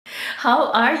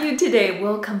How are you today?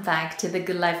 Welcome back to the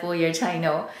Good Life Warrior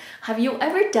channel. Have you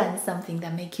ever done something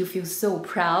that makes you feel so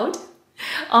proud?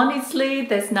 Honestly,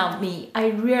 that's not me. I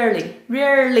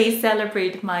rarely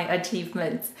celebrate my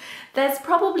achievements. That's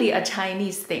probably a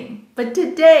Chinese thing. But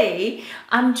today,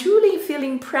 I'm truly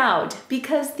feeling proud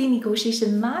because the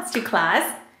negotiation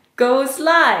masterclass goes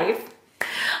live.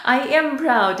 I am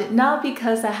proud not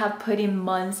because I have put in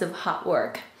months of hard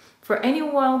work. For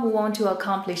anyone who wants to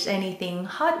accomplish anything,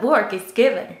 hard work is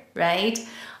given, right?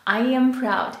 I am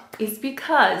proud. It's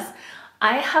because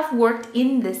I have worked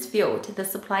in this field, the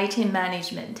supply chain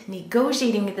management,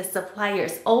 negotiating with the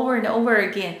suppliers over and over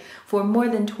again for more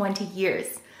than 20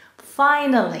 years.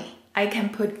 Finally, I can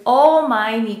put all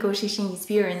my negotiation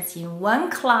experience in one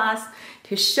class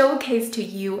to showcase to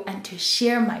you and to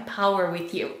share my power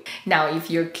with you. Now, if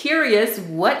you're curious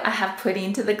what I have put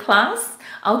into the class,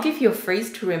 I'll give you a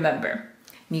phrase to remember.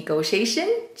 Negotiation,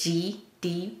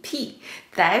 GDP.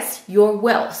 That's your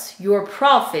wealth, your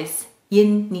profits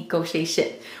in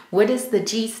negotiation. What does the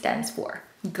G stands for?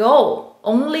 Go.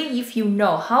 Only if you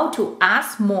know how to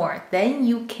ask more, then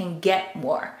you can get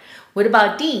more. What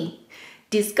about D?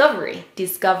 Discovery.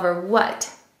 Discover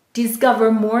what?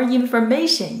 Discover more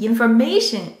information.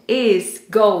 Information is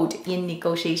gold in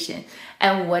negotiation.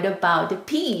 And what about the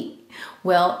P?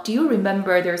 Well, do you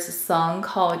remember there's a song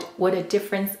called What a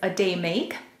Difference a Day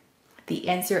Make? The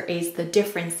answer is the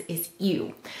difference is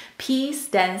you. P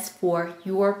stands for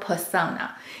your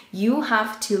persona. You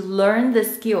have to learn the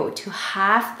skill to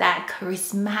have that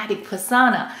charismatic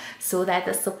persona so that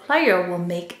the supplier will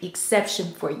make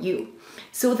exception for you.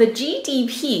 So the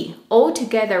GDP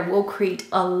altogether will create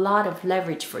a lot of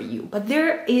leverage for you. But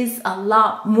there is a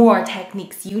lot more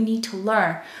techniques you need to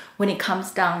learn when it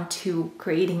comes down to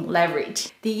creating leverage.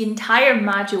 The entire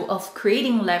module of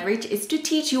creating leverage is to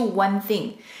teach you one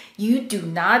thing. You do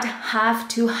not have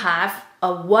to have a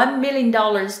 $1 million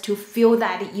to feel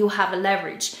that you have a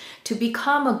leverage. To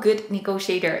become a good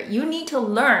negotiator, you need to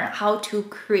learn how to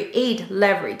create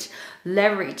leverage.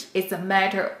 Leverage is a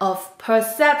matter of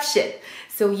perception.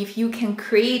 So if you can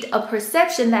create a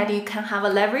perception that you can have a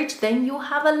leverage, then you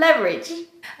have a leverage.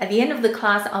 At the end of the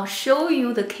class, I'll show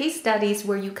you the case studies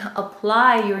where you can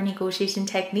apply your negotiation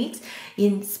techniques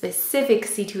in specific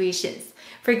situations.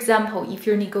 For example, if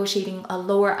you're negotiating a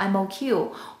lower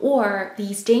MOQ or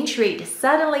the exchange rate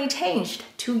suddenly changed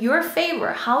to your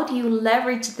favor, how do you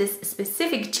leverage this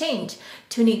specific change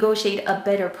to negotiate a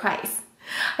better price?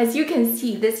 As you can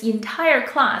see, this entire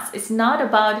class is not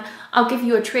about, I'll give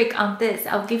you a trick on this,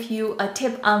 I'll give you a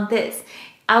tip on this.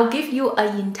 I'll give you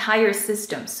an entire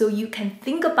system so you can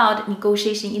think about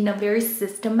negotiation in a very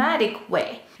systematic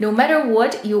way. No matter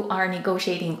what you are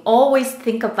negotiating, always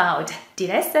think about, did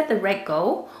I set the right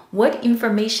goal? What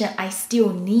information I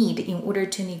still need in order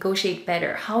to negotiate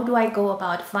better? How do I go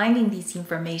about finding this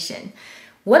information?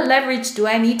 What leverage do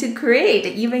I need to create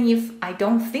even if I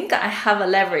don't think I have a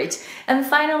leverage? And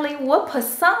finally, what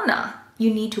persona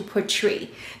you need to portray?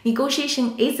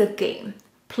 Negotiation is a game.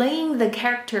 Playing the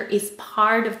character is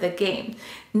part of the game.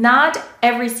 Not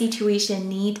every situation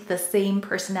needs the same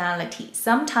personality.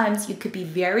 Sometimes you could be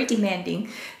very demanding.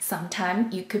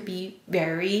 Sometimes you could be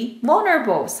very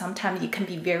vulnerable. Sometimes you can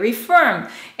be very firm.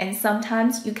 And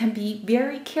sometimes you can be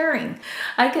very caring.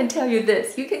 I can tell you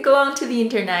this. You can go onto the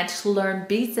internet to learn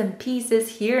bits and pieces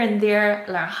here and there.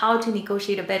 Learn how to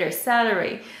negotiate a better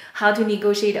salary. How to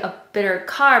negotiate a better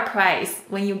car price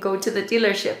when you go to the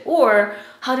dealership, or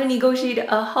how to negotiate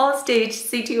a hostage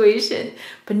situation.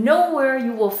 But nowhere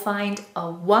you will find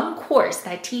a one course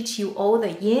that teach you all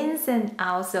the ins and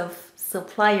outs of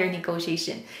supplier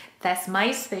negotiation. That's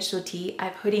my specialty. I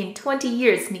put in 20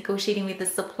 years negotiating with the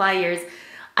suppliers.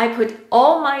 I put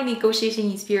all my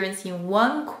negotiation experience in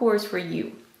one course for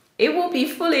you. It will be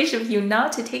foolish of you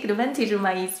not to take advantage of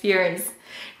my experience.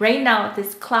 Right now,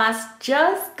 this class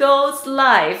just goes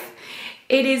live.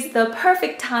 It is the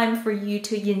perfect time for you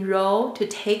to enroll to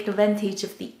take advantage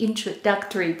of the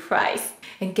introductory price.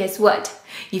 And guess what?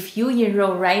 If you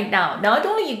enroll right now, not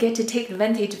only you get to take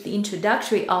advantage of the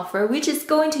introductory offer, which is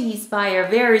going to expire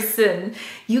very soon,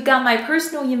 you got my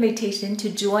personal invitation to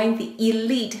join the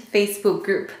elite Facebook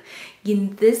group.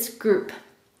 In this group,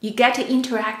 you get to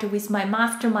interact with my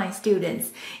mastermind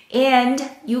students, and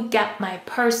you get my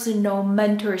personal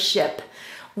mentorship.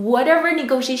 Whatever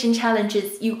negotiation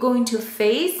challenges you're going to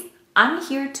face, I'm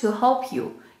here to help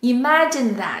you.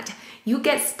 Imagine that you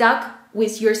get stuck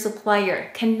with your supplier,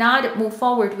 cannot move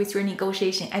forward with your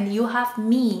negotiation, and you have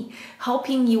me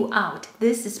helping you out.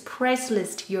 This is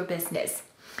priceless to your business.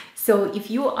 So if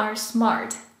you are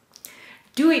smart,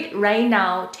 Do it right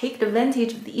now. Take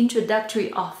advantage of the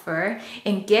introductory offer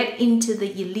and get into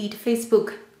the elite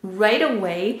Facebook right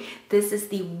away. This is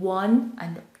the one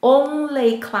and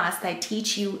only class that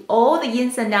teach you all the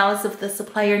ins and outs of the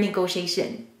supplier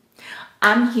negotiation.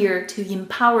 I'm here to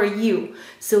empower you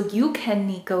so you can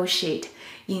negotiate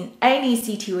in any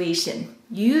situation.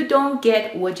 You don't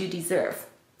get what you deserve.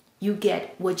 You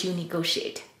get what you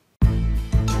negotiate.